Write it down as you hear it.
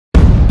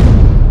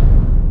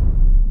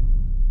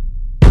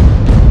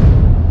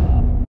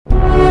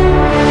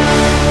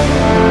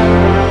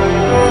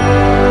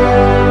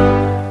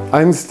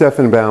I'm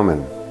Stefan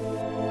Baumann.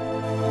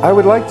 I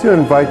would like to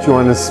invite you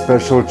on a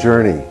special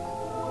journey.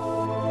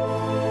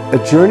 A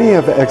journey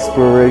of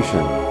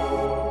exploration.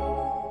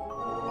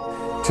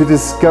 To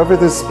discover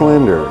the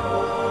splendor.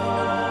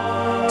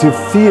 To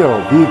feel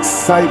the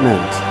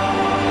excitement.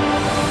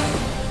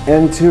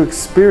 And to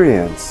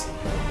experience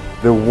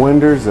the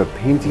wonders of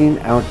painting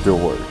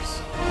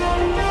outdoors.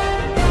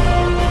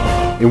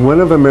 In one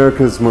of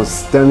America's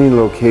most stunning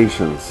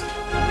locations,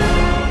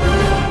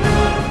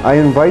 I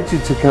invite you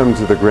to come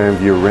to the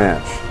Grandview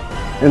Ranch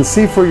and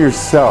see for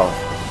yourself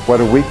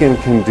what a weekend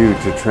can do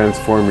to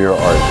transform your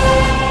art.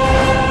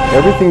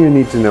 Everything you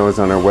need to know is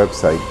on our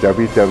website,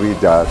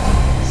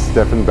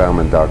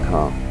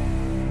 www.stefanbaumann.com.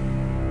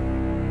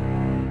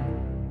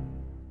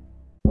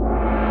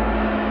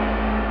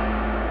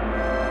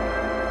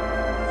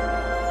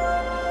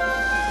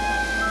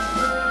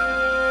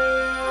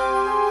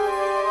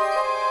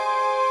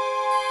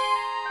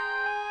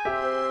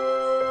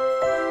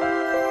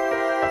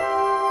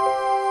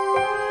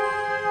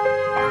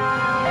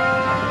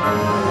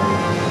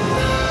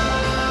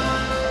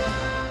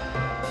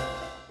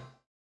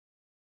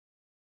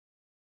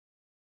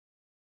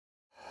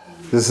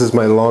 This is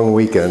my long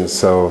weekend,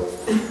 so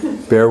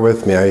bear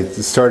with me. I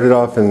started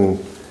off in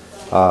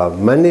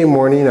Monday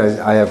morning.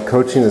 I have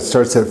coaching that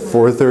starts at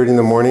 4:30 in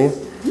the morning.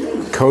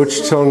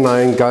 Coached till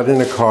 9, got in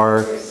a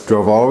car,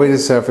 drove all the way to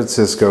San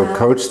Francisco,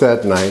 coached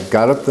that night,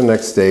 got up the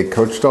next day,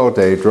 coached all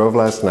day, drove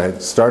last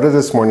night, started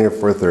this morning at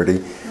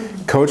 4:30,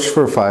 coached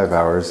for 5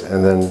 hours,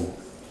 and then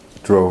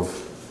drove,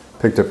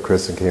 picked up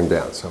Chris and came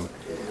down. So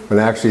when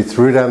I actually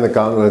threw down the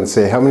gauntlet and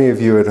say, how many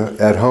of you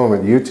at home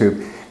at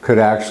YouTube could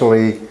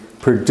actually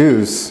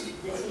produce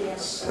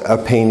a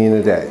painting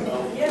a day?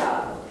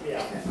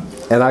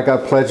 And I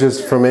got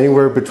pledges from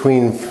anywhere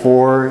between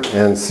 4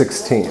 and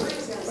 16.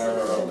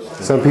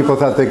 Some people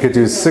thought they could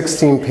do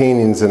 16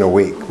 paintings in a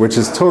week, which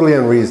is totally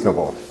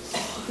unreasonable.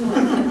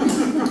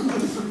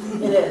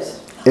 It is.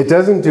 It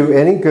doesn't do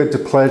any good to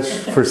pledge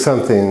for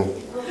something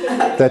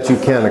that you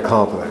can't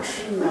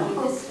accomplish.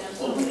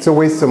 It's a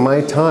waste of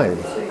my time.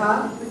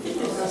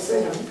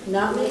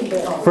 Not me,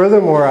 Bill.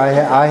 Furthermore,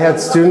 I had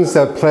students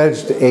that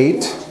pledged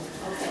 8.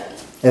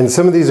 And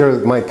some of these are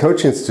my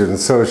coaching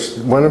students. So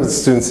one of the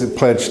students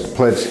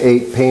pledged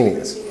 8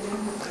 paintings.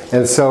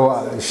 And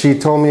so she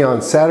told me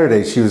on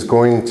Saturday she was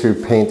going to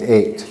paint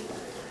 8.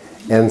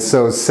 And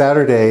so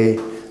Saturday,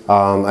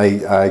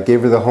 I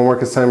gave her the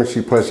homework assignment,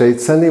 she pledged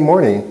 8. Sunday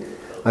morning,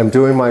 I'm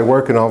doing my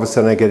work and all of a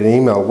sudden I get an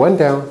email, 1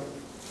 down.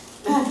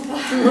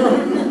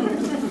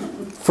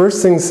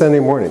 First thing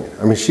Sunday morning.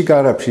 I mean, she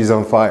got up, she's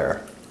on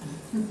fire.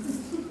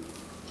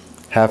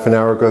 Half an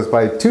hour goes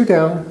by, 2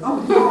 down.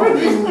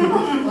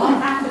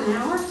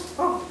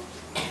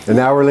 An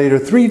hour later,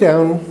 3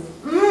 down,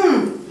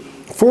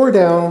 4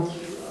 down,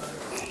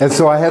 and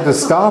so I had to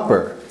stop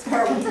her.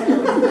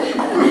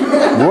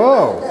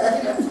 Whoa!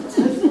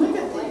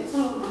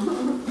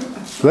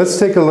 Let's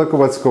take a look at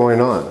what's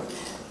going on.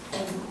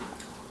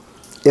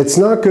 It's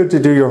not good to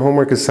do your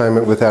homework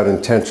assignment without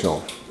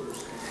intentional.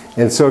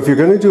 And so if you're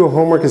going to do a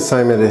homework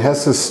assignment, it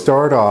has to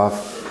start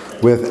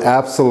off with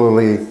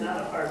absolutely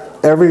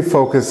every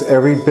focus,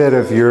 every bit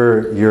of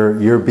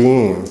your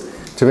being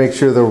to make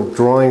sure the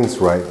drawing's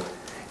right.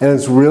 And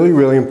it's really,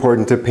 really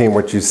important to paint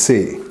what you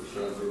see.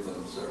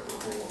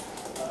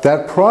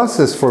 That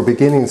process for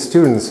beginning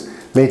students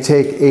may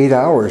take 8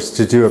 hours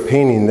to do a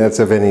painting that's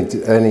of any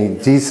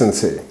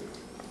decency.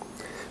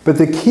 But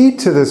the key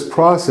to this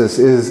process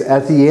is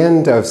at the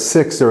end of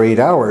 6 or 8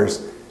 hours,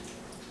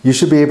 you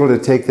should be able to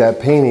take that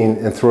painting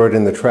and throw it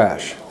in the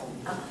trash.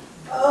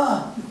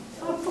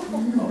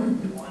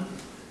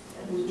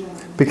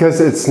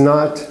 Because it's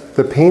not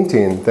the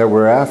painting that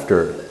we're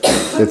after,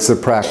 it's the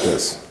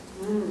practice.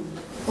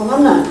 Well,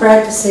 I'm not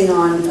practicing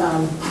on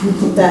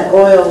that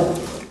oil.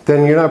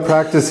 Then you're not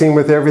practicing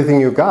with everything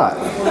you got.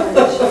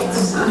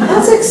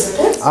 That's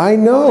expensive. I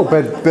know,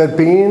 but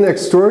being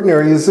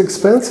extraordinary is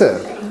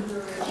expensive.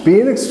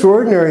 Being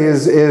extraordinary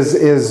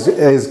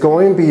is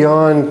going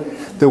beyond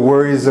the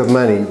worries of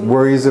money,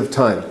 worries of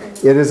time.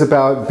 It is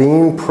about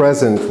being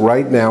present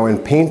right now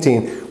and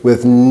painting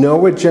with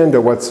no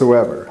agenda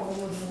whatsoever.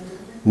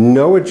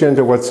 No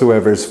agenda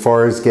whatsoever as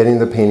far as getting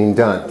the painting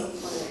done.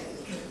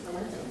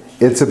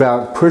 It's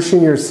about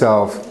pushing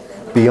yourself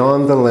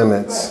beyond the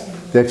limits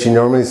that you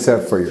normally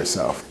set for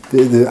yourself.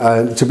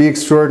 To be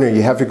extraordinary,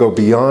 you have to go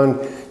beyond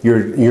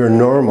your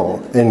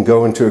normal and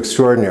go into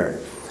extraordinary.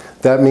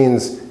 That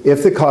means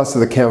if the cost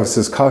of the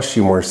canvases costs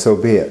you more, so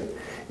be it.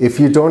 If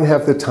you don't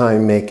have the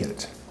time, make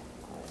it.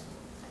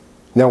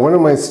 Now, one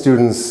of my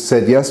students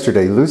said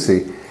yesterday,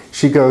 Lucy,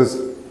 she goes,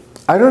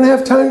 I don't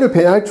have time to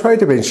paint. I tried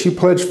to paint. She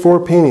pledged 4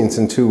 paintings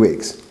in 2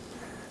 weeks.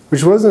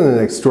 Which wasn't an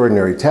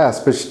extraordinary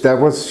task, but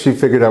she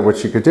figured out what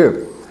she could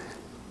do.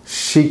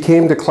 She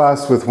came to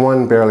class with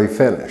 1 barely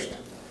finished.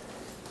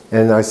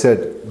 And I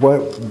said,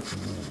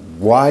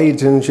 why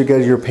didn't you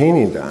get your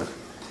painting done?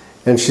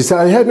 And she said,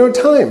 I had no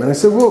time. And I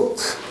said, well,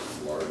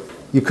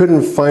 you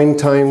couldn't find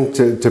time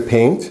to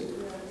paint?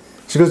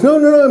 She goes, no,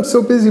 I'm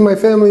so busy, my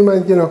family,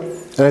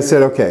 And I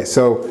said, okay,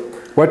 so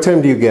what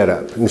time do you get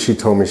up? And she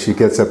told me she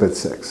gets up at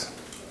 6.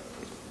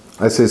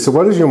 I say, so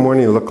what does your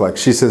morning look like?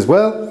 She says,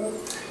 well,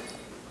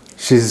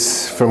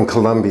 she's from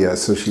Colombia,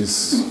 so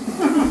she's,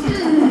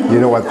 you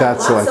know what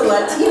that's like.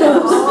 Lots of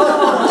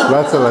Latinos.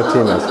 Lots of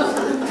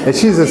Latinos. And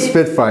she's a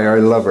spitfire, I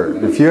love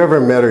her. If you ever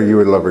met her, you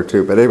would love her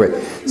too. But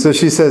anyway, so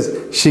she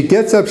says, she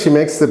gets up, she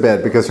makes the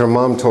bed because her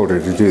mom told her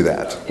to do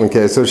that.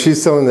 Okay, so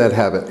she's still in that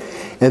habit.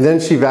 And then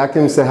she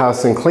vacuums the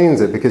house and cleans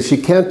it because she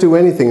can't do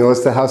anything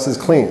unless the house is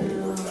clean.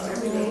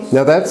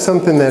 Now that's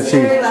something that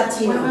she, Very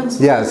Latino.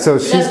 yeah, so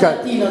she's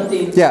got,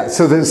 yeah,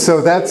 so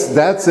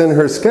that's in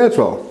her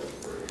schedule.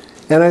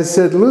 And I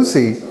said,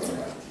 Lucy,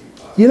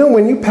 you know,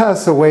 when you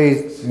pass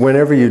away,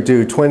 whenever you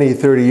do, 20,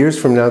 30 years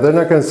from now, they're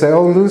not going to say,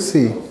 oh,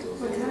 Lucy,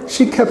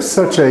 she kept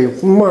such a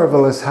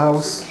marvelous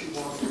house.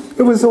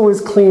 It was always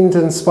cleaned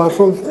and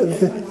spotless.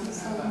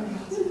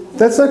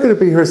 That's not going to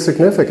be her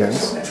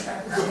significance.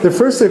 The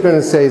first they're going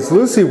to say is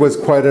Lucy was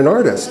quite an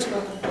artist.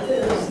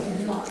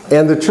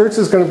 And the church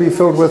is going to be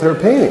filled with her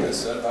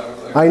paintings.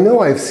 I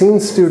know I've seen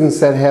students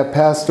that have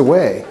passed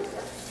away.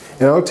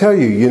 And I'll tell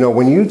you, you know,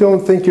 when you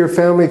don't think your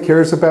family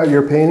cares about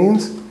your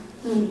paintings,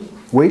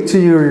 wait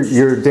till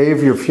your day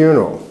of your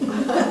funeral.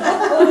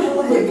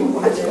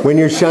 When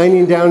you're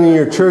shining down in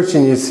your church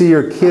and you see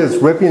your kids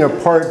ripping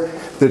apart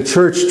the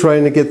church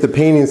trying to get the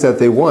paintings that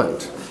they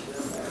want.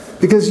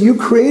 Because you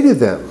created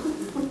them.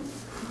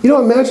 You know,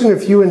 imagine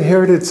if you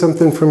inherited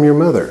something from your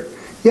mother.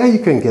 Yeah, you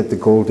can get the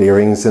gold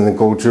earrings and the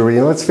gold jewelry,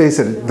 and let's face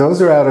it,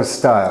 those are out of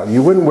style.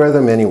 You wouldn't wear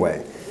them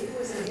anyway.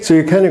 So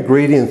you're kind of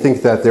greedy and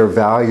think that they're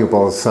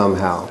valuable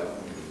somehow.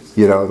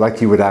 You know,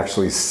 like you would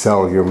actually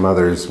sell your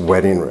mother's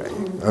wedding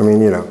ring. I mean,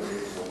 you know,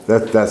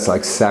 that's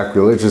like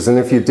sacrilegious. And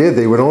if you did,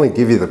 they would only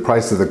give you the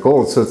price of the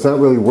gold, so it's not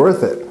really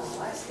worth it.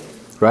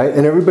 Right?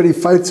 And everybody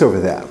fights over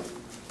that.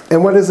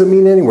 And what does it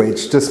mean anyway?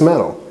 It's just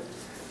metal.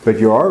 But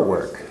your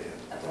artwork.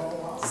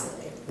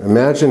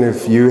 Imagine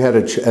if you had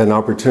an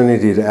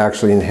opportunity to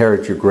actually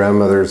inherit your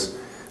grandmother's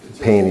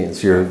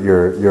paintings,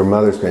 your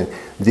mother's paintings.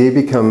 They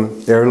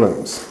become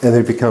heirlooms, and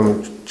they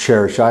become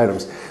cherished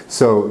items.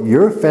 So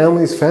your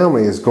family's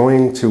family is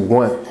going to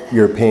want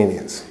your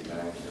paintings.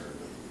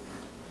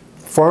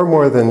 Far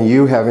more than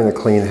you having a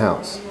clean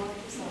house.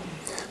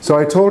 So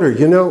I told her,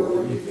 you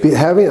know,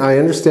 I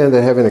understand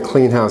that having a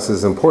clean house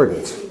is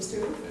important.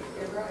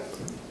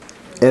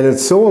 And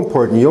it's so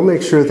important, you'll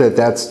make sure that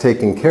that's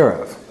taken care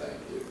of.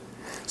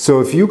 So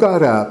if you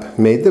got up,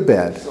 made the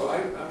bed,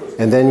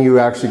 and then you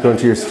actually go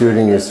into your studio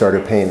and you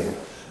started painting.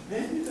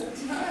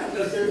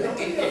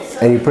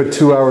 And you put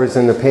 2 hours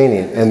into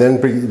painting, and then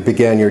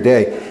began your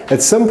day.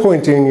 At some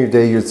point during your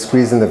day, you'd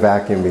squeeze in the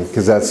vacuum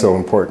because that's so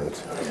important.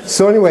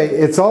 So anyway,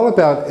 it's all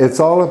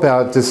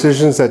about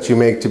decisions that you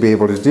make to be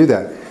able to do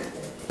that.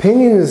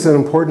 Painting is an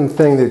important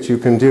thing that you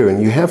can do, and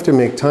you have to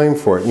make time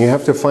for it, and you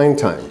have to find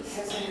time.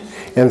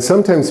 And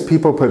sometimes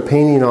people put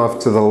painting off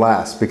to the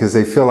last because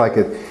they feel like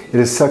it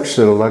is such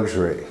a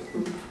luxury.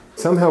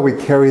 Somehow we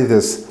carry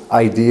this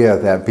idea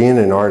that being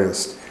an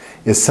artist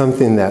is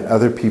something that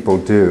other people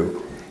do.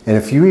 And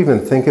if you even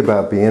think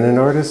about being an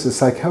artist,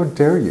 it's like, how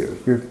dare you?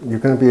 You're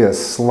going to be a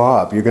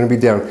slob. You're going to be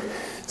down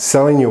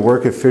selling your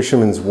work at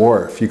Fisherman's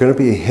Wharf. You're going to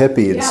be a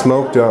hippie and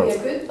smoke dope. That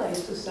would be a good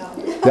place to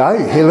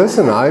sell. Hey,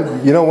 listen,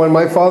 you know, when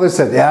my father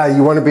said, yeah,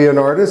 you want to be an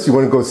artist? You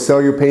want to go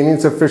sell your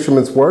paintings at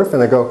Fisherman's Wharf?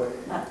 And I go,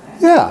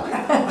 yeah.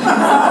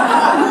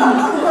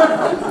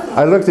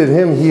 I looked at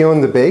him, he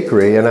owned the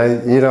bakery, and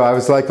I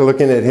was like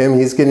looking at him,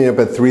 he's getting up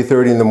at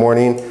 3:30 in the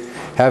morning,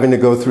 having to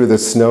go through the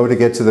snow to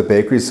get to the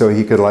bakery so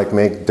he could like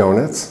make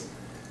donuts.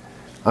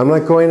 I'm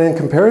like going in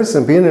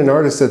comparison, being an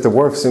artist at the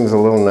wharf seems a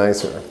little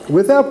nicer.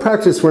 Without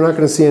practice, we're not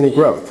going to see any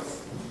growth.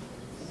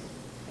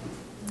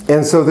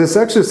 And so this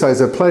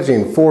exercise of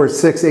pledging 4,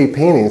 6, 8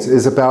 paintings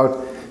is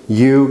about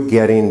you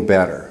getting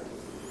better.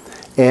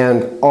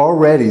 And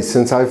already,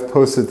 since I've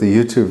posted the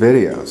YouTube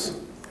videos,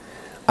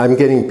 I'm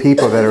getting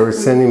people that are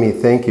sending me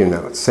thank you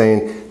notes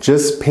saying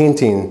just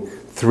painting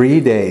 3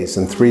 days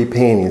and 3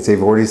 paintings,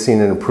 they've already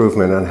seen an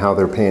improvement on how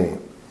they're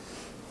painting.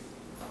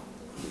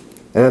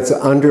 And that's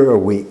under a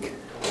week.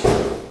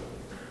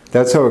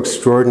 That's how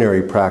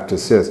extraordinary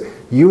practice is.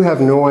 You have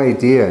no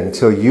idea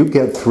until you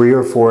get 3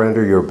 or 4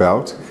 under your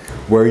belt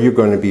where you're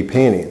going to be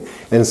painting.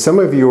 And some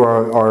of you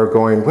are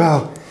going,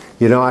 well,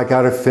 you know, I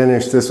got to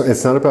finish this one.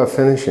 It's not about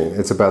finishing,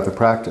 it's about the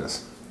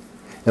practice.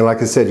 And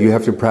like I said, you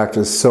have to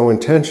practice so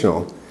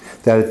intentional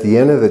that at the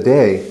end of the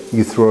day,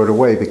 you throw it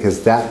away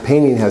because that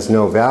painting has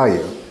no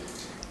value.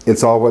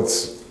 It's all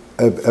what's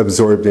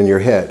absorbed in your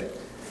head.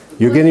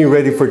 You're getting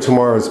ready for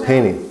tomorrow's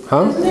painting,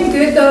 huh? Isn't it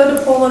good though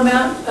to pull them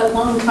out a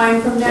long time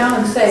from now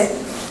and say,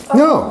 oh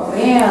no.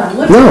 Man,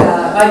 look No. at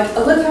that,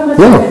 like, look how much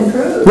No. I've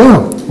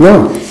improved.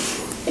 No.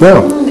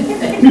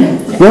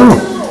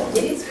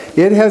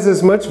 It has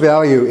as much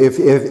value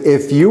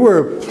if you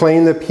were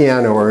playing the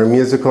piano or a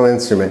musical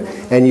instrument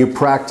and you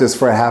practiced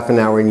for a half an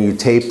hour and you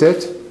taped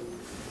it,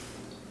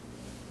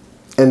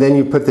 and then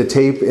you put the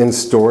tape in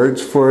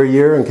storage for a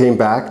year and came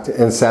back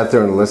and sat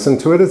there and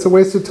listened to it, it's a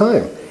waste of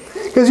time.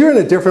 Because you're in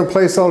a different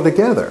place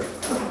altogether.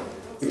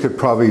 You could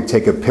probably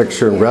take a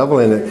picture and revel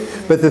in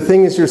it. But the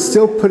thing is, you're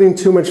still putting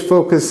too much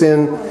focus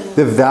in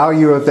the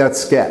value of that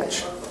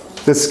sketch.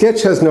 The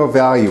sketch has no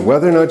value,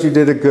 whether or not you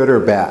did it good or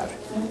bad.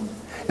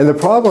 And the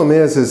problem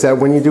is that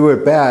when you do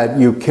it bad,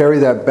 you carry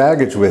that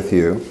baggage with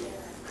you.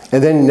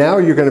 And then now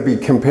you're going to be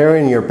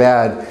comparing your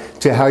bad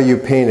to how you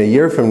paint a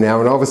year from now.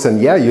 And all of a sudden,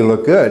 yeah, you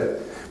look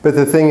good. But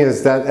the thing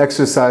is, that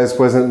exercise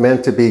wasn't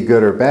meant to be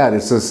good or bad.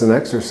 It's just an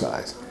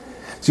exercise.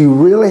 So you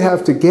really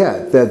have to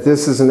get that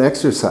this is an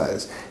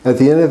exercise. At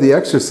the end of the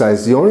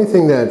exercise, the only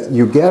thing that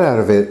you get out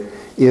of it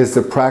is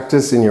the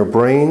practice in your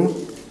brain,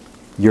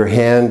 your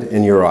hand,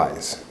 and your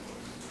eyes.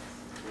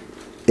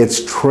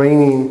 It's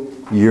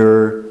training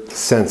your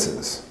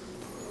senses.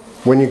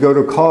 When you go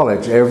to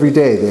college, every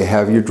day they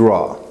have you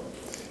draw.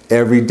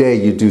 Every day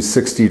you do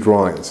 60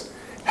 drawings.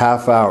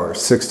 Half hour,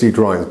 60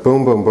 drawings.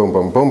 Boom, boom, boom,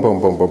 boom, boom,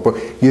 boom, boom, boom,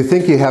 boom. You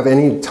think you have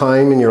any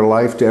time in your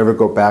life to ever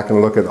go back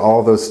and look at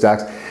all those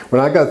stacks?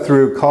 When I got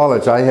through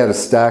college, I had a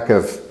stack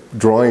of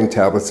drawing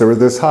tablets that were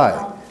this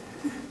high.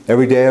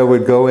 Every day I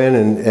would go in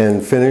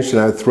and finish,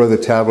 and I would throw the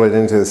tablet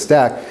into the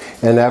stack.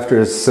 And after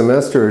a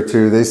semester or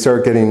two, they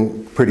start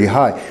getting pretty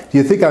high. Do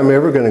you think I'm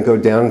ever going to go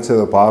down to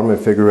the bottom and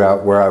figure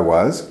out where I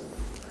was?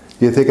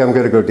 Do you think I'm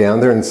going to go down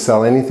there and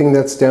sell anything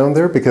that's down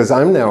there? Because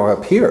I'm now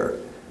up here.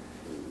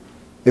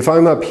 If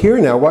I'm up here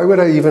now, why would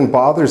I even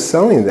bother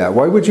selling that?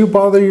 Why would you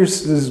bother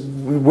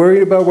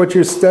worried about what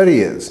your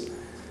study is?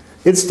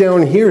 It's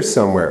down here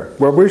somewhere.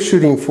 What we're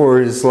shooting for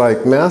is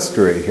like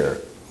mastery here.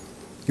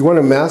 You want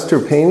to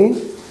master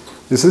painting?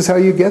 This is how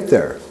you get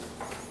there.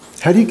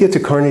 How do you get to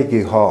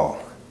Carnegie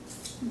Hall?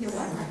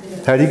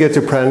 How do you get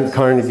to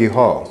Carnegie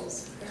Hall?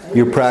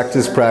 You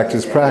practice,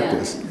 practice,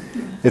 practice.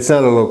 It's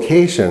not a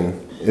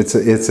location, it's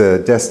a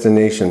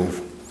destination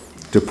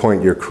to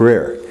point your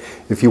career.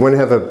 If you want to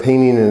have a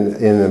painting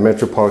in the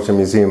Metropolitan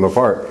Museum of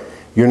Art,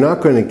 you're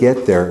not going to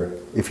get there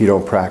if you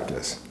don't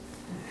practice.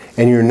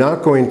 And you're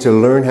not going to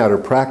learn how to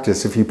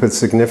practice if you put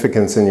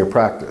significance in your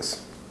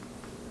practice.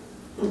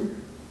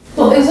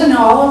 Well, isn't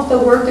all of the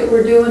work that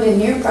we're doing in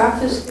here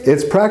practice?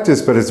 It's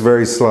practice, but it's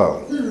very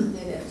slow. It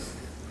is.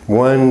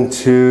 1,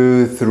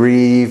 2,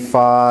 3,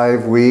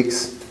 5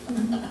 weeks.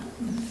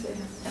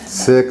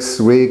 6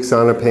 weeks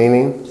on a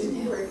painting.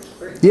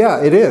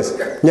 Yeah, it is.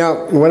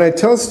 Now, when I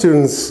tell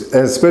students,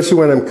 especially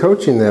when I'm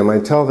coaching them, I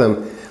tell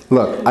them,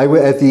 look,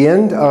 at the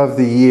end of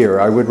the year,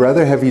 I would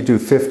rather have you do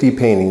 50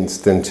 paintings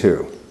than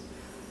 2.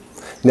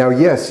 Now,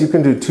 yes, you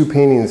can do 2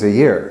 paintings a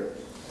year.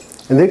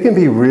 And they can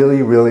be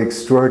really, really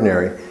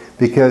extraordinary.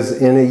 Because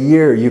in a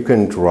year, you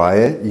can dry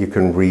it, you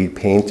can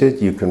repaint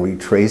it, you can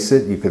retrace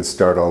it, you can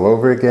start all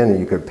over again, and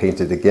you can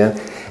paint it again.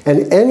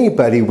 And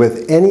anybody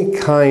with any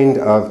kind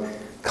of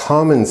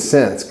common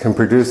sense can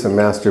produce a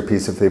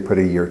masterpiece if they put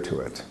a year to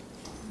it.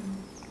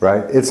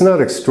 Right? It's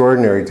not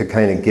extraordinary to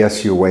kind of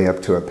guess your way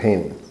up to a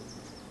painting.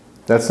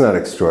 That's not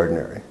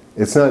extraordinary.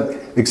 It's not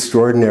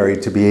extraordinary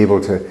to be able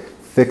to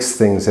fix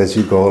things as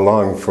you go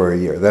along for a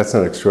year. That's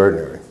not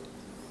extraordinary.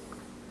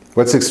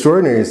 What's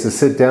extraordinary is to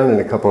sit down in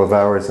a couple of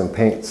hours and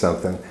paint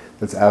something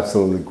that's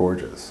absolutely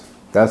gorgeous.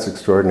 That's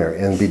extraordinary,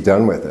 and be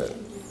done with it.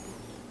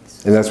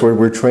 And that's what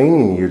we're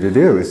training you to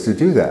do, is to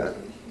do that.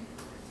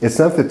 It's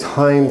not the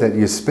time that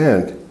you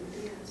spent,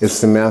 it's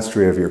the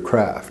mastery of your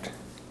craft.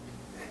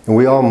 And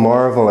we all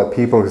marvel at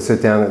people who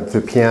sit down at the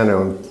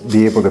piano and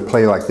be able to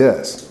play like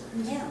this.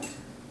 Yeah.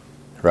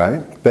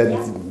 Right? But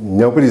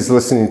nobody's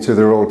listening to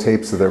their old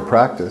tapes of their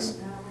practice.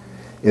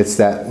 It's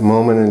that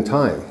moment in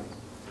time.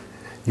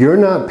 You're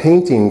not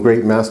painting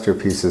great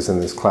masterpieces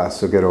in this class,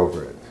 so get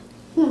over it.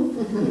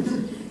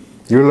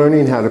 You're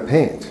learning how to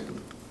paint.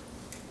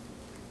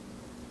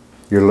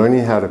 You're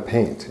learning how to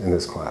paint in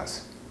this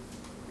class.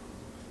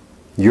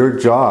 Your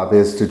job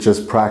is to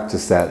just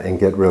practice that and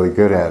get really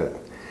good at it.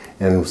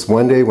 And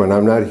one day when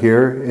I'm not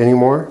here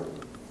anymore,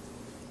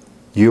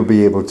 you'll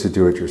be able to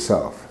do it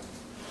yourself.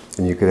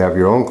 And you could have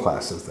your own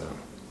classes then.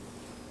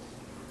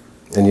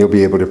 And you'll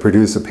be able to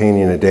produce a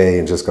painting a day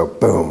and just go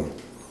boom.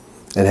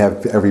 And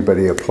have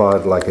everybody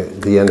applaud like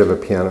at the end of a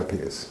piano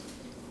piece.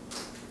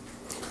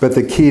 But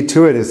the key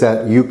to it is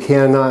that you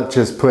cannot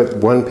just put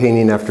one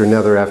painting after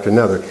another after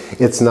another.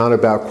 It's not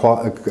about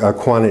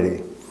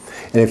quantity.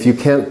 And if you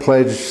can't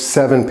pledge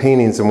 7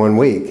 paintings in 1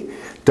 week,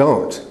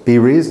 don't. Be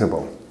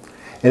reasonable.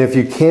 And if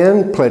you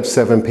can pledge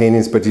 7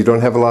 paintings but you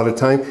don't have a lot of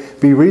time,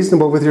 be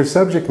reasonable with your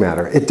subject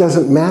matter. It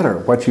doesn't matter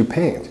what you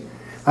paint.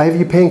 I have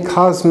you paint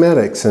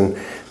cosmetics and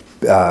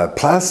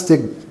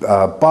plastic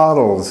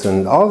bottles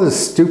and all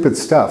this stupid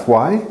stuff.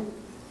 Why?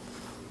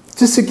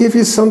 Just to give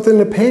you something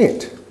to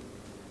paint.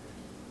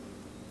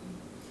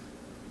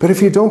 But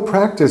if you don't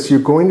practice, you're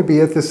going to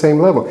be at the same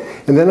level.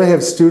 And then I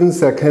have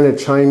students that kind of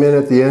chime in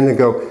at the end and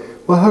go,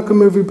 well, how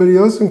come everybody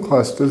else in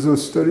class does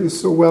those studies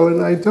so well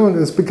and I don't?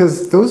 And it's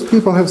because those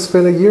people have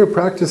spent a year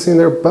practicing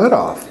their butt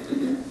off.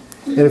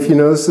 And if you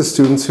notice the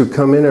students who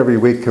come in every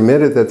week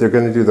committed that they're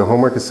going to do the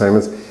homework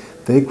assignments,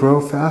 they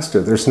grow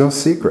faster. There's no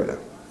secret.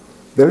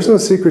 There's no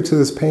secret to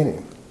this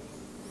painting.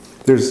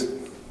 There's,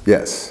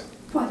 yes.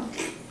 But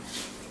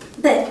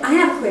I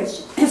have a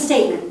question, a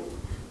statement.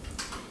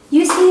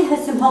 You see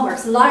some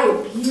homeworks. A lot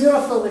of you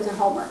beautiful with your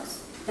homeworks.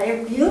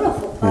 They're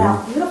beautiful.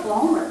 Wow, beautiful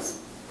homeworks.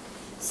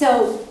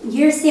 So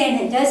you're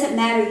saying it doesn't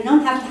matter. You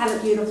don't have to have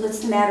it beautiful.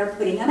 It's a matter of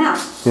putting them out.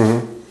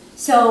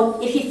 So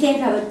if you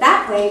think of it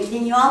that way,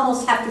 then you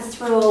almost have to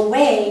throw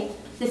away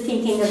the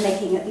thinking of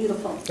making it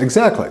beautiful.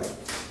 Exactly.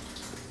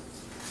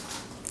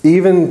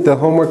 Even the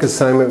homework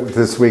assignment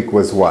this week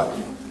was what?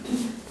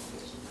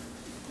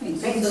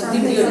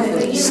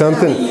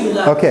 Something,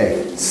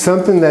 okay,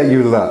 something that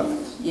you love.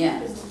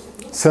 Yeah.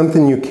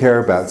 Something you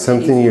care about,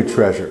 something you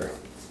treasure.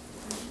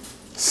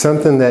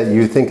 Something that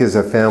you think is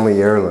a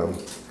family heirloom.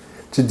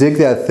 To dig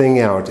that thing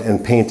out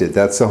and paint it,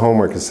 that's the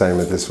homework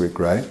assignment this week,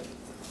 right?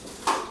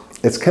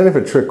 It's kind of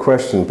a trick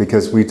question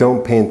because we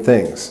don't paint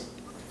things.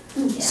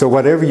 So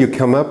whatever you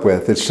come up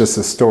with, it's just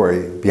a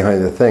story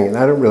behind the thing, and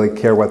I don't really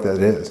care what that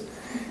is.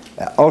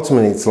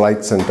 Ultimately, it's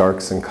lights and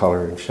darks and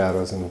color and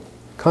shadows and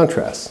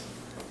contrasts.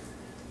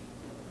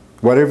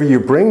 Whatever you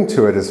bring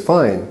to it is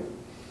fine,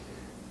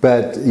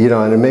 but you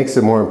know, and it makes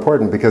it more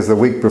important because the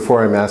week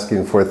before I'm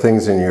asking for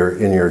things in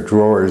your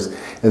drawers,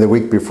 and the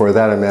week before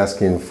that I'm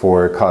asking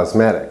for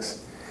cosmetics.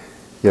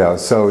 You know,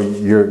 so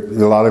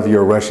a lot of you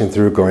are rushing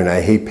through going,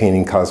 I hate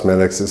painting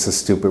cosmetics, this is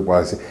stupid, why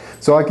is it?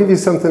 So I'll give you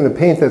something to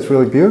paint that's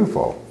really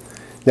beautiful.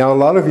 Now a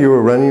lot of you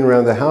are running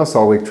around the house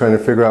all week trying to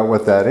figure out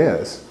what that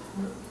is.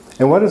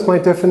 And what is my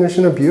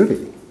definition of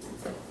beauty?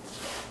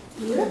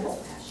 Beautiful.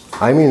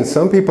 I mean,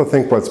 some people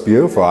think what's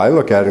beautiful. I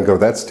look at it and go,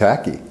 that's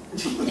tacky.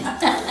 It's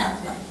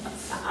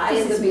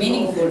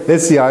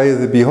the eye of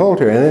the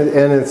beholder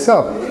and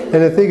itself.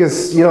 And the thing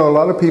is, you know, a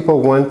lot of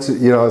people want to,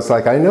 you know, it's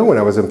like, I know when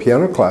I was in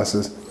piano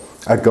classes,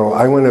 I'd go,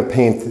 I want to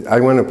paint,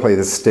 I want to play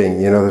the Sting,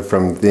 you know,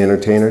 from The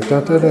Entertainer,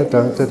 da da da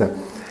da da da.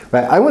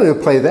 Right? I wanted to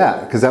play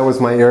that because that was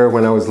my era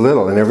when I was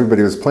little and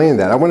everybody was playing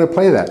that. I wanted to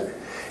play that.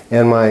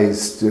 And my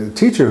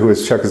teacher, who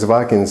was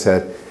Czechoslovakian,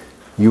 said,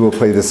 you will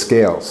play the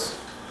scales.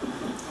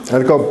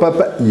 I'd go,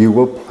 but you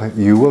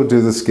will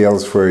do the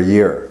scales for a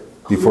year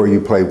before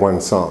you play one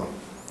song.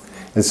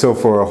 And so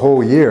for a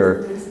whole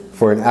year,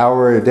 for an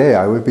hour a day,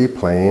 I would be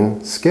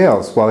playing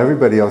scales while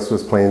everybody else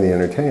was playing The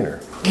Entertainer.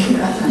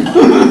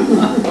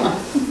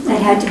 That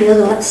had to be a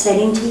little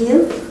upsetting to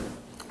you?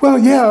 Well,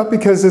 yeah,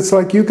 because it's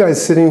like you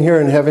guys sitting here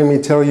and having me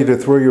tell you to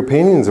throw your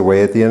paintings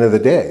away at the end of the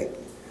day.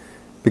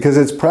 Because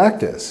it's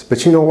practice.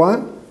 But you know what?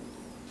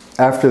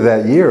 After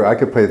that year, I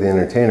could play The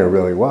Entertainer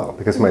really well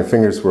because my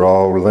fingers were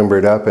all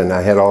limbered up and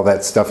I had all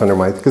that stuff under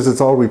my, because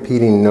it's all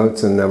repeating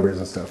notes and numbers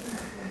and stuff.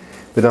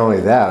 But not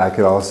only that, I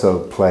could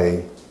also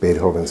play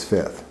Beethoven's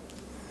Fifth.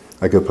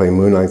 I could play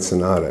Moonlight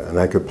Sonata and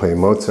I could play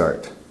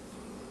Mozart,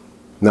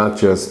 not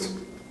just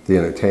The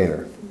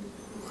Entertainer.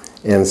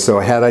 And so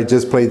had I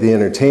just played The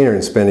Entertainer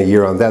and spent a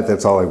year on that,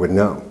 that's all I would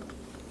know.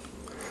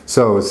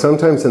 So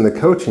sometimes in the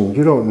coaching,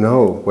 you don't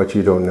know what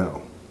you don't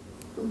know.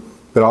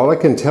 But all I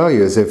can tell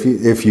you is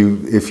if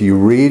you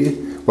read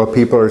what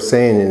people are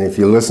saying and if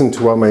you listen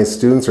to what my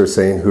students are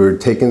saying who are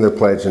taking the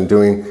pledge and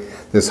doing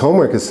this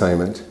homework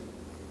assignment,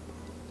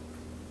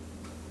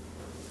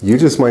 you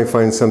just might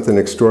find something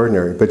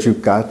extraordinary. But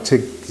you've got to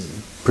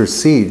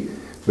proceed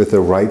with the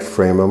right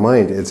frame of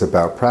mind. It's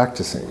about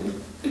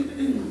practicing.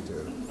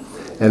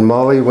 And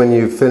Molly, when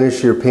you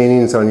finish your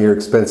paintings on your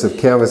expensive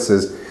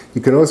canvases,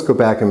 you can always go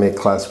back and make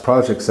class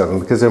projects of them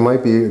because there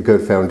might be a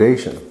good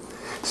foundation.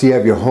 So you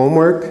have your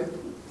homework,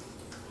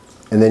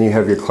 and then you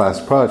have your class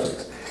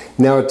projects.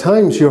 Now at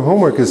times your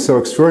homework is so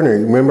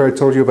extraordinary. Remember I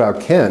told you about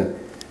Ken?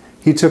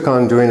 He took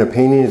on doing a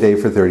painting a day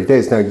for 30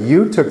 days. Now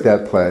you took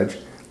that pledge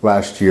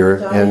last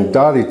year, and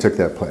Dottie took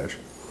that pledge.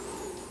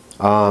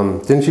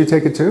 Didn't you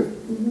take it too?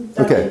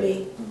 Mm-hmm.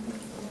 Okay.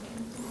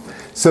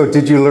 So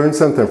did you learn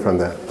something from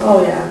that?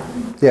 Oh yeah.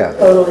 Yeah.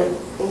 Totally.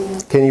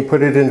 Can you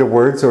put it into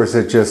words, or is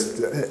it just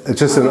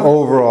an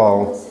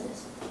overall?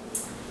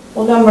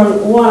 Well, number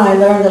one, I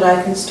learned that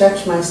I can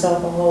stretch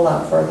myself a whole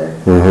lot further.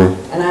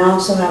 Mm-hmm. And I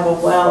also have a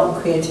well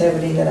of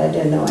creativity that I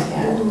didn't know I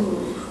had.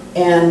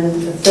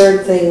 And the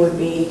third thing would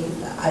be,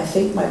 I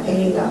think my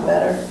painting got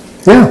better.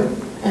 Yeah.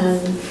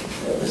 And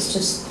it was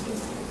just,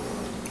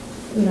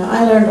 you know,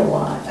 I learned a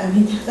lot. I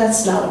mean,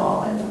 that's not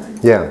all I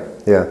learned. Yeah,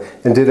 yeah.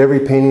 And did every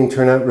painting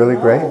turn out really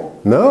great?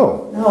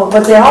 No. No,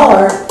 but they all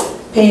are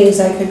paintings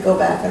I could go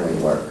back and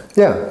rework.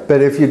 Yeah, but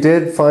if you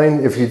did,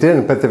 fine. If you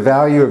didn't, but the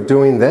value of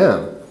doing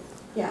them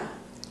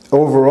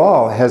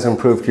overall has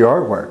improved your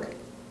artwork.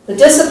 The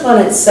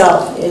discipline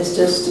itself is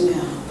just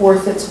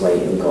worth its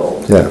weight in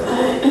gold.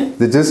 Yeah.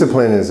 The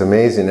discipline is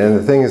amazing. And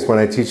the thing is, when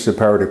I teach the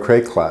Power to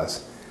Create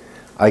class,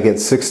 I get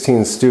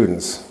 16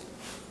 students.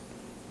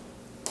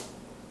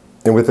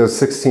 And with those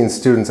 16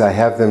 students, I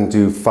have them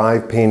do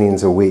 5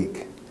 paintings a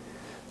week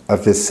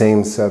of the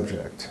same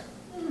subject.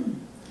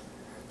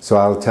 So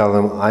I'll tell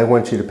them, I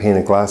want you to paint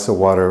a glass of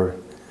water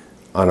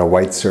on a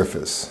white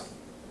surface.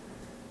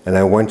 And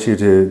I want you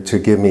to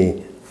give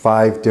me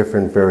 5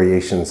 different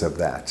variations of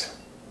that.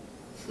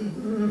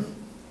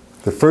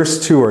 The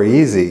first 2 are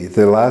easy,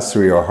 the last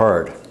 3 are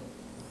hard.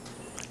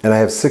 And I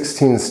have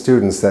 16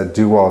 students that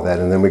do all that,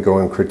 and then we go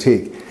and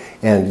critique.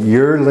 And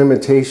your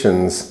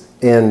limitations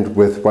end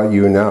with what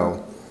you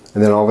know.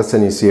 And then all of a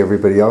sudden you see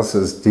everybody else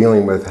is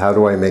dealing with how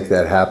do I make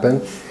that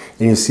happen?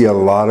 And you see a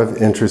lot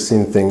of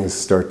interesting things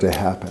start to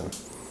happen.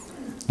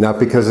 Not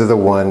because of the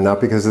 1,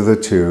 not because of the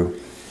 2,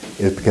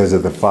 it's because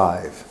of the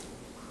 5.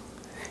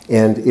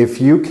 And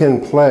if you can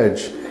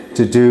pledge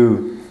to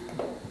do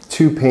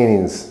 2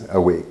 paintings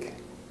a week,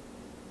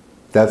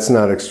 that's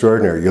not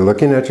extraordinary. You're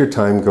looking at your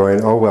time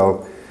going, oh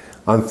well,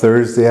 on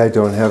Thursday I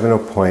don't have an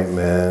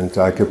appointment,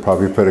 I could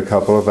probably put a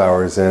couple of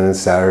hours in, and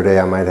Saturday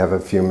I might have a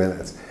few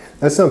minutes.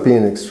 That's not being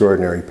an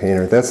extraordinary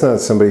painter. That's not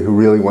somebody who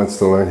really wants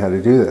to learn how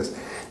to do this.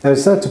 Now,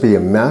 it's not to be a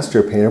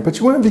master painter, but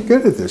you want to be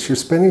good at this. You're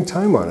spending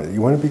time on it.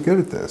 You want to be good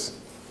at this.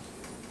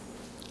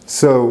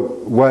 So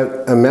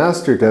what a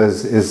master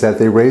does is that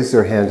they raise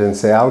their hand and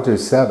say, I'll do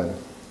 7.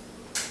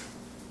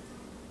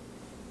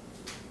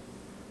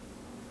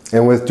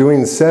 And with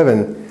doing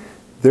 7,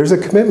 there's a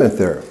commitment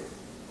there.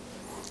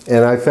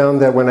 And I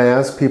found that when I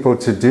asked people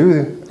to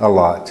do a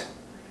lot,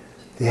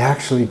 they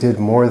actually did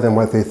more than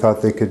what they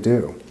thought they could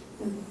do.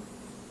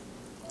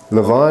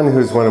 Lavon,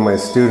 who's one of my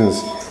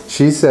students,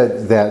 she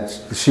said that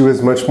she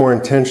was much more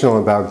intentional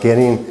about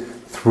getting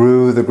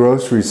through the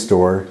grocery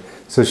store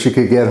so she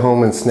could get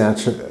home and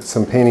snatch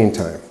some painting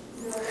time.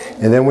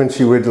 And then when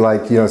she would,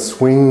 like, you know,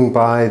 swing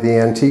by the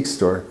antique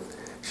store,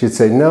 she'd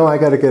say, no, I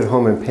got to get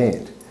home and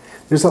paint.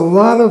 There's a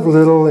lot of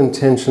little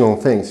intentional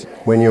things.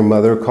 When your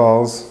mother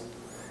calls,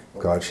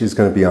 God, she's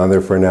going to be on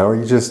there for an hour,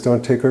 you just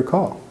don't take her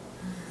call.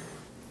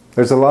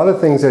 There's a lot of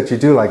things that you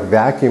do, like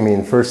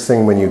vacuuming first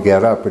thing when you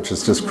get up, which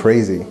is just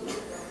crazy.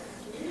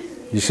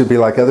 You should be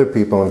like other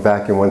people and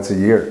vacuum once a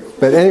year.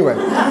 But anyway.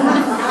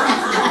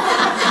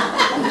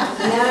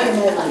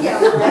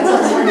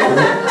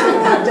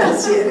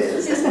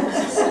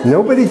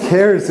 Nobody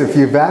cares if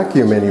you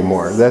vacuum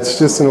anymore. That's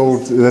just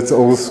that's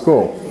old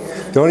school.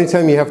 The only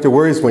time you have to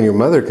worry is when your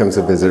mother comes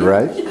to visit,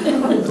 right?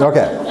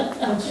 Okay.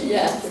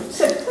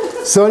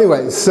 So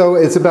anyway, so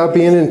it's about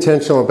being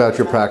intentional about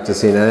your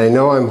practicing, and I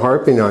know I'm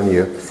harping on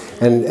you,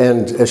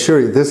 and assure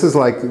you, this is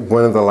like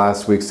one of the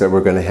last weeks that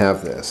we're going to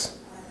have this.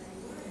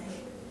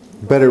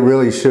 But it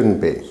really shouldn't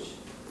be.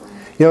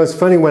 You know, it's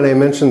funny when I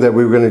mentioned that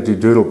we were going to do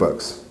doodle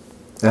books.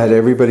 I had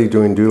everybody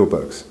doing doodle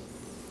books.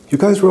 You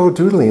guys were all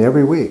doodling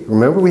every week.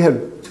 Remember, we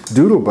had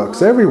doodle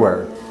books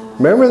everywhere.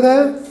 Remember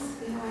that?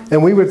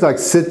 And we would like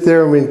sit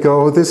there and we'd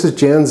go, oh, this is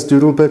Jan's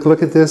doodle book,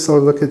 look at this, oh,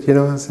 look at, you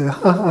know, and say,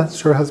 ha ha,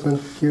 sure,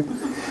 husband, cute.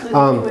 You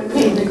would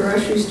be in the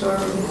grocery store.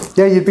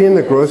 Yeah, you'd be in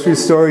the grocery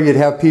store, you'd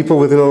have people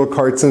with little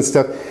carts and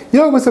stuff. You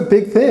know, it was a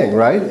big thing,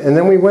 right? And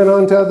then we went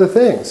on to other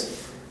things.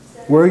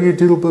 Where are your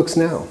doodle books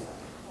now?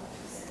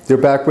 They're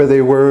back where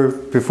they were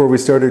before we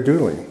started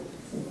doodling.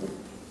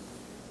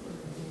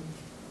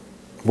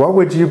 What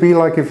would you be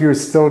like if you were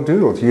still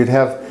doodled? You'd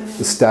have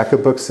a stack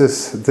of books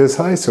this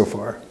high so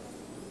far.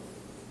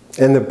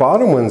 And the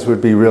bottom ones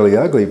would be really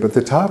ugly, but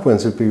the top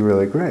ones would be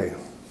really great.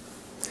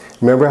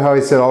 Remember how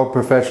I said all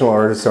professional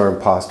artists are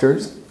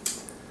imposters?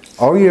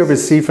 All you ever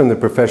see from the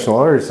professional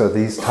artists are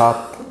these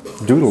top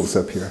doodles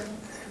up here.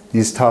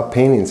 These top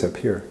paintings up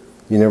here.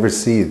 You never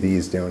see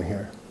these down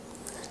here.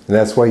 And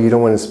that's why you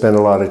don't want to spend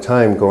a lot of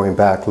time going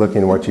back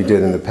looking at what you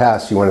did in the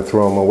past. You want to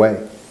throw them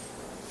away.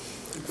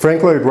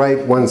 Frank Lloyd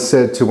Wright once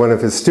said to one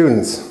of his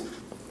students,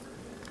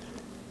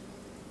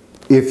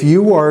 if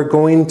you are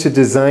going to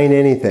design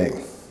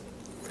anything,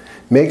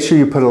 make sure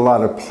you put a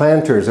lot of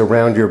planters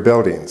around your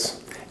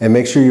buildings, and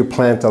make sure you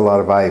plant a lot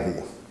of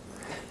ivy.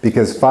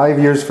 Because 5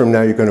 years from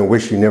now, you're going to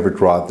wish you never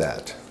drawed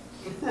that.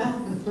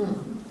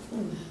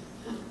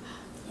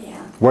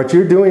 What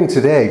you're doing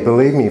today,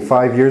 believe me,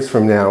 5 years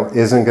from now,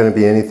 isn't going to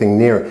be anything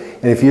near.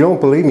 And if you don't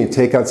believe me,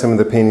 take out some of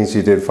the paintings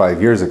you did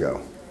 5 years ago.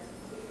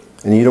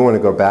 And you don't want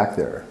to go back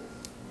there.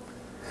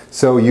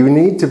 So you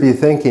need to be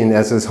thinking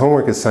as this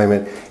homework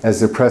assignment as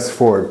to press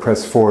forward,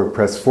 press forward,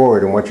 press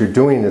forward. And what you're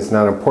doing is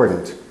not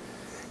important.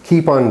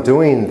 Keep on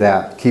doing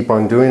that. Keep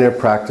on doing it.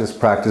 Practice,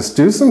 practice.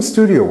 Do some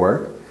studio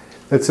work.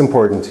 That's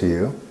important to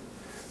you.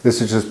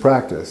 This is just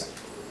practice.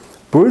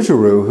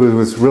 Bouguereau, who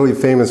was really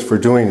famous for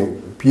doing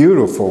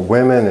beautiful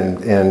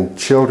women and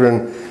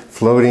children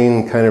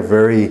floating, kind of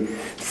very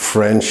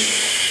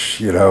French,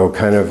 you know,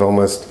 kind of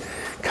almost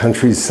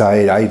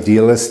countryside,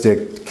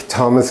 idealistic,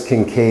 Thomas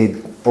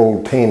Kincaid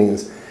old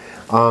paintings.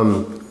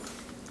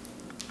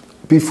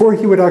 Before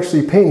he would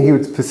actually paint, he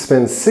would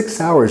spend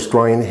 6 hours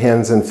drawing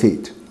hands and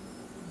feet.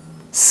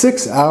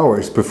 6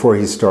 hours before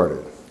he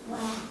started.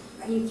 Wow,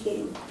 are you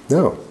kidding?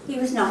 No. He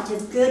was not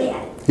just good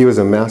at it. He was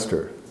a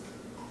master.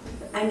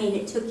 I mean,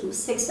 it took him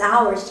 6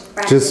 hours to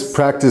practice. Just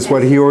practice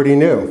what he already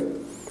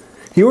knew.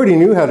 He already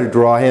knew how to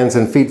draw hands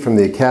and feet from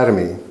the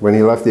academy. When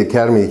he left the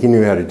academy, he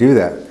knew how to do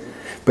that.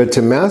 But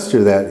to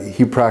master that,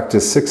 he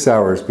practiced 6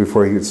 hours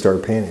before he would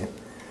start painting.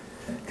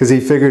 Because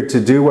he figured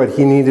to do what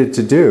he needed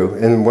to do,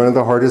 and one of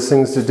the hardest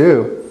things to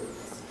do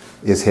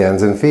is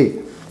hands and feet.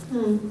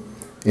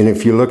 And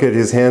if you look at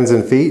his hands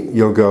and feet,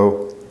 you'll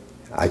go,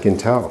 I can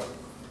tell.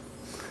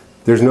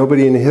 There's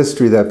nobody in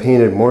history that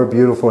painted more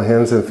beautiful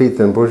hands and feet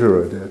than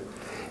Bouguereau did.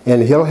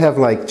 And he'll have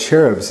like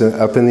cherubs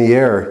up in the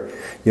air,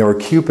 you know, or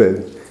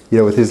Cupid, you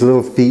know, with his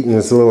little feet and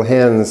his little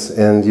hands,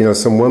 and, you know,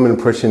 some woman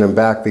pushing him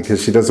back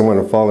because she doesn't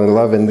want to fall in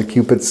love, and the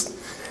Cupid's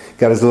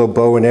got his little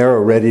bow and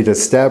arrow ready to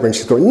stab her, and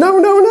she's going, no,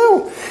 no,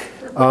 no!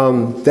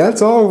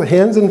 That's all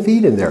hands and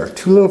feet in there.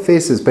 Two little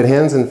faces, but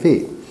hands and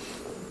feet.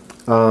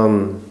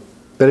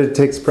 But it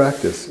takes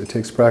practice. It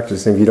takes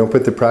practice. And if you don't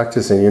put the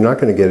practice in, you're not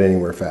going to get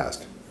anywhere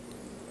fast.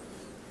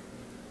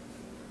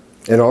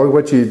 And all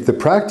the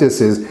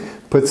practice is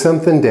put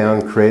something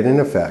down, create an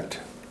effect.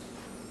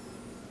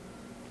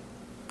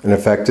 An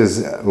effect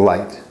is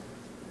light,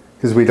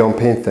 because we don't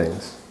paint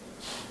things.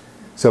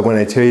 So when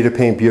I tell you to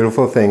paint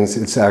beautiful things,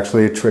 it's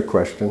actually a trick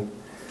question.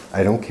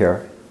 I don't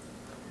care.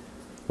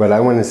 What I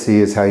want to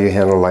see is how you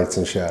handle lights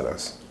and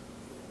shadows.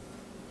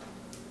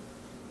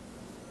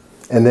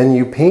 And then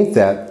you paint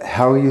that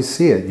how you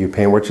see it. You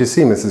paint what you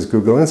see, Mrs.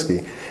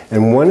 Gugolinski.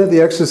 And one of the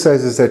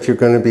exercises that you're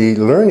going to be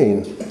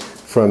learning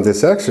from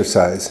this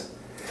exercise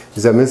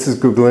is that Mrs.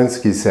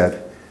 Gugolinski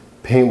said,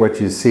 paint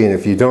what you see. And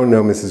if you don't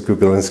know Mrs.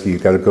 Gugolinski,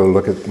 you've got to go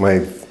look at my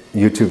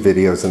YouTube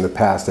videos in the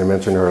past. I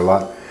mentioned her a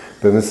lot.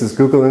 But Mrs.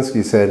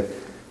 Gugolinski said,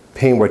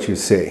 paint what you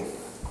see.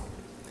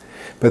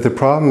 But the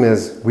problem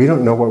is, we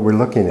don't know what we're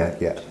looking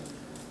at yet.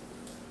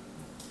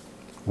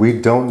 We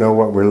don't know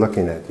what we're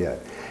looking at yet.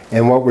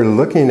 And what we're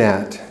looking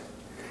at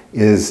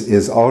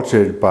is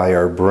altered by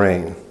our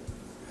brain.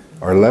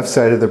 Our left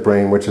side of the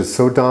brain, which is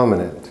so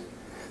dominant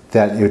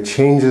that it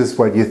changes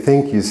what you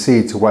think you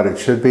see to what it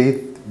should be,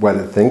 what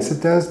it thinks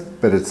it does,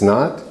 but it's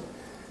not.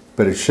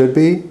 But it should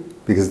be,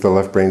 because the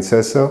left brain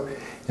says so.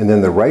 And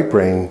then the right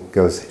brain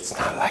goes, it's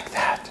not like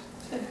that.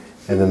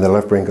 And then the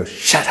left brain goes,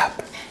 shut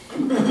up.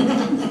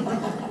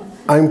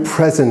 I'm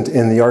present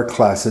in the art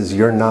classes,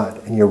 you're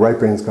not. And your right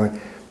brain's going,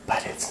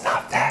 but it's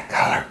not that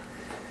color.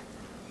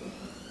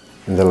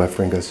 And the left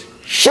brain goes,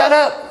 shut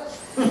up!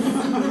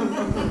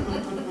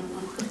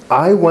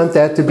 I want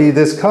that to be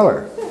this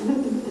color.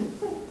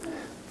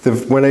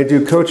 When I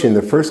do coaching,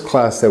 the first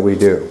class that we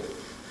do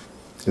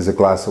is a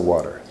glass of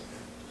water.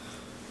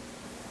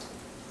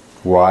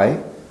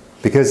 Why?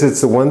 Because it's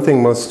the one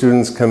thing most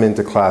students come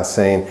into class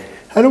saying,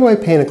 how do I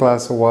paint a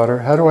glass of water?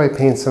 How do I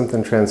paint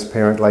something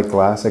transparent like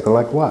glass? I go,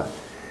 like what?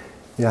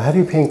 You know, how do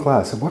you paint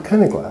glass? What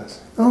kind of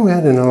glass? Oh,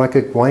 I don't know, like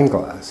a wine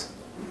glass.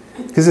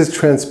 Because it's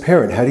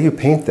transparent. How do you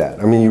paint that?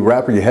 I mean, you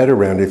wrap your head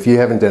around it. If you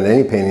haven't done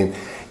any painting,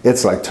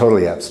 it's like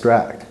totally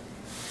abstract.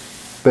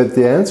 But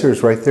the answer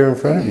is right there in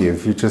front of you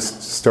if you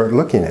just start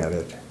looking at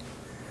it.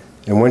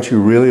 And once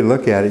you really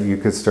look at it, you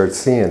could start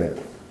seeing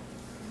it.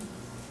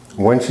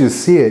 Once you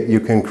see it, you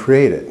can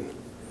create it,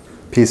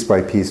 piece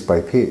by piece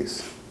by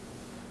piece.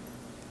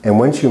 And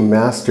once you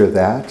master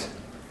that,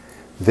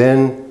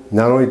 then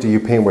not only do you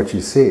paint what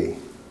you see,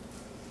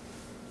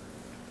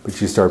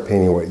 but you start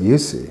painting what you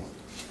see.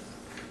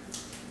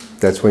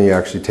 That's when you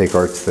actually take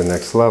art to the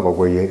next level,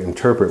 where you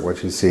interpret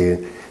what you see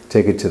and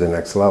take it to the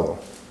next level.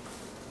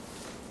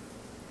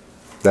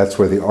 That's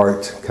where the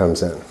art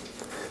comes in.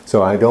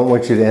 So I don't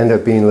want you to end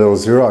up being little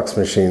Xerox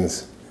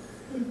machines.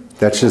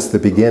 That's just the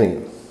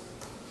beginning.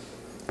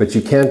 But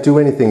you can't do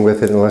anything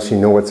with it unless you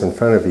know what's in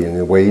front of you. And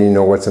the way you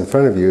know what's in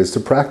front of you is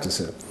to practice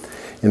it.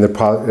 In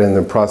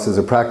the process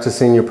of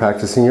practicing, you're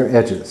practicing your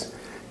edges,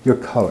 your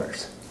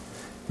colors,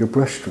 your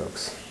brush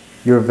strokes,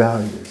 your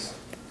values,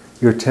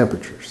 your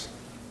temperatures.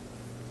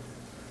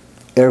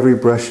 Every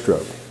brush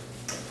stroke.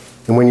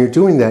 And when you're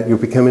doing that, you're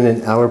becoming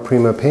an Alla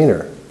Prima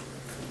painter.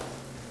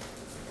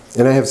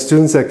 And I have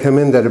students that come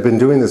in that have been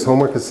doing this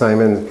homework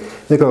assignment.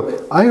 They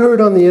go, I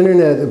heard on the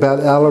internet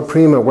about Alla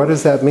Prima. What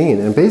does that mean?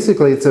 And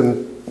basically, it's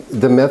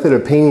the method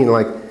of painting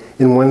like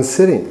in one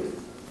sitting.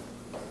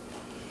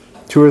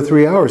 2 or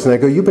 3 hours. And I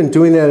go, you've been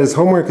doing that as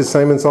homework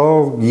assignments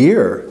all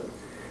year.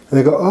 And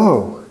they go,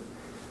 oh,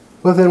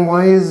 well then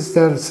why is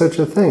that such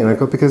a thing? And I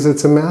go, because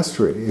it's a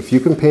mastery. If you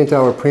can paint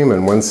Alla Prima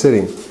in one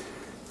sitting,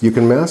 you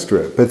can master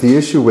it. But the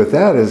issue with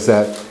that is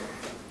that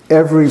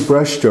every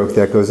brush stroke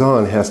that goes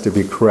on has to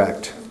be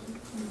correct.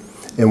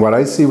 And what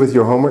I see with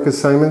your homework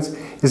assignments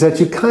is that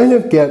you kind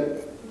of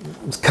get,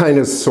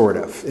 sort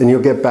of, and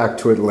you'll get back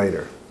to it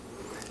later.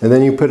 And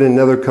then you put in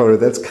another color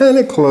that's kind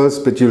of close,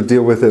 but you'll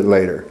deal with it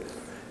later.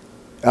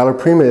 Alla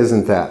Prima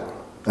isn't that.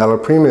 Alla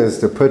Prima is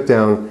to put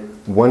down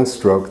one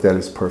stroke that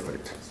is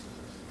perfect.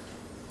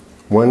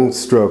 One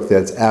stroke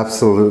that's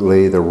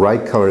absolutely the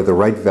right color, the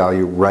right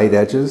value, right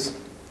edges.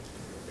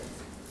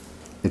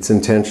 It's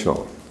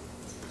intentional.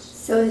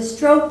 So the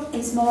stroke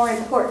is more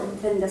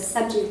important than the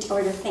subject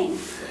or the thing.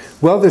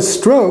 Well, the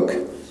stroke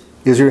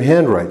is your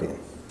handwriting.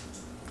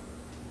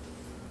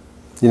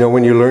 You know,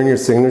 when you learn your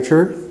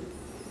signature,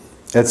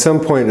 at some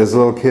point as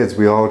little kids,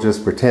 we all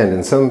just pretend.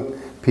 And some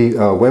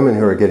women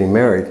who are getting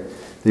married,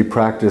 they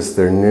practice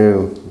their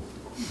new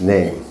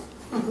name,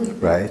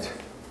 right?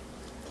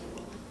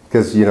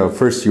 Because, you know,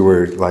 first you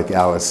were like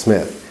Alice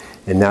Smith,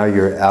 and now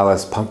you're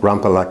Alice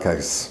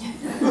Rampalakas.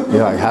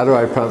 You're like, how do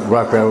I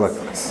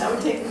Rampalakas? That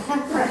would take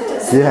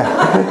practice.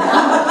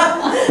 Yeah.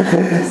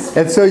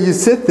 And so you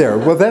sit there.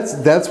 Well,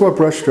 that's what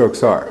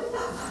brushstrokes are.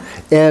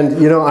 And,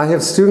 you know, I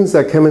have students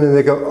that come in and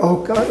they go,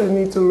 oh, God, I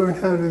need to learn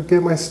how to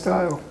get my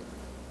style.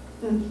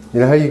 You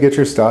know how you get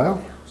your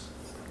style?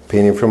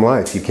 Painting from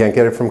life. You can't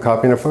get it from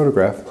copying a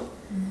photograph.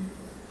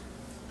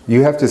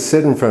 You have to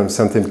sit in front of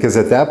something, because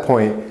at that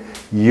point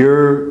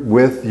you're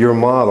with your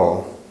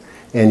model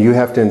and you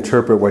have to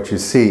interpret what you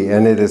see,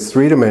 and it is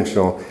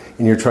three-dimensional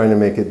and you're trying to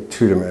make it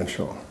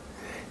two-dimensional.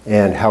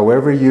 And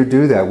however you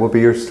do that will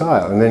be your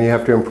style, and then you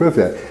have to improve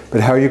that.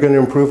 But how are you going to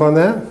improve on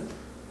that?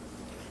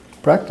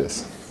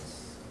 Practice.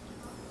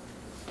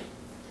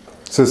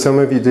 So some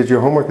of you did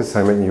your homework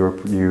assignment and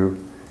you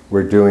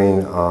were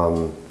doing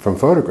from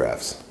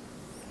photographs.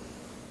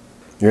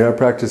 You're not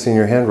practicing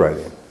your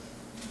handwriting.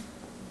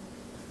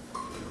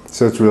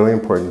 So it's really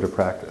important to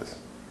practice.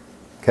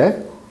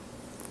 Okay?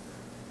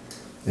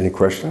 Any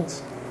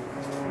questions?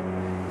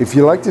 If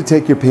you like to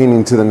take your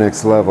painting to the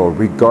next level,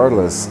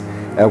 regardless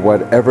at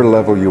whatever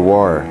level you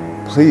are,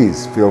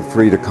 please feel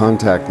free to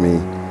contact me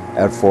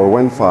at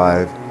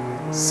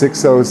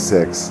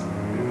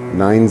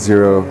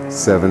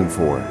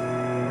 415-606-9074.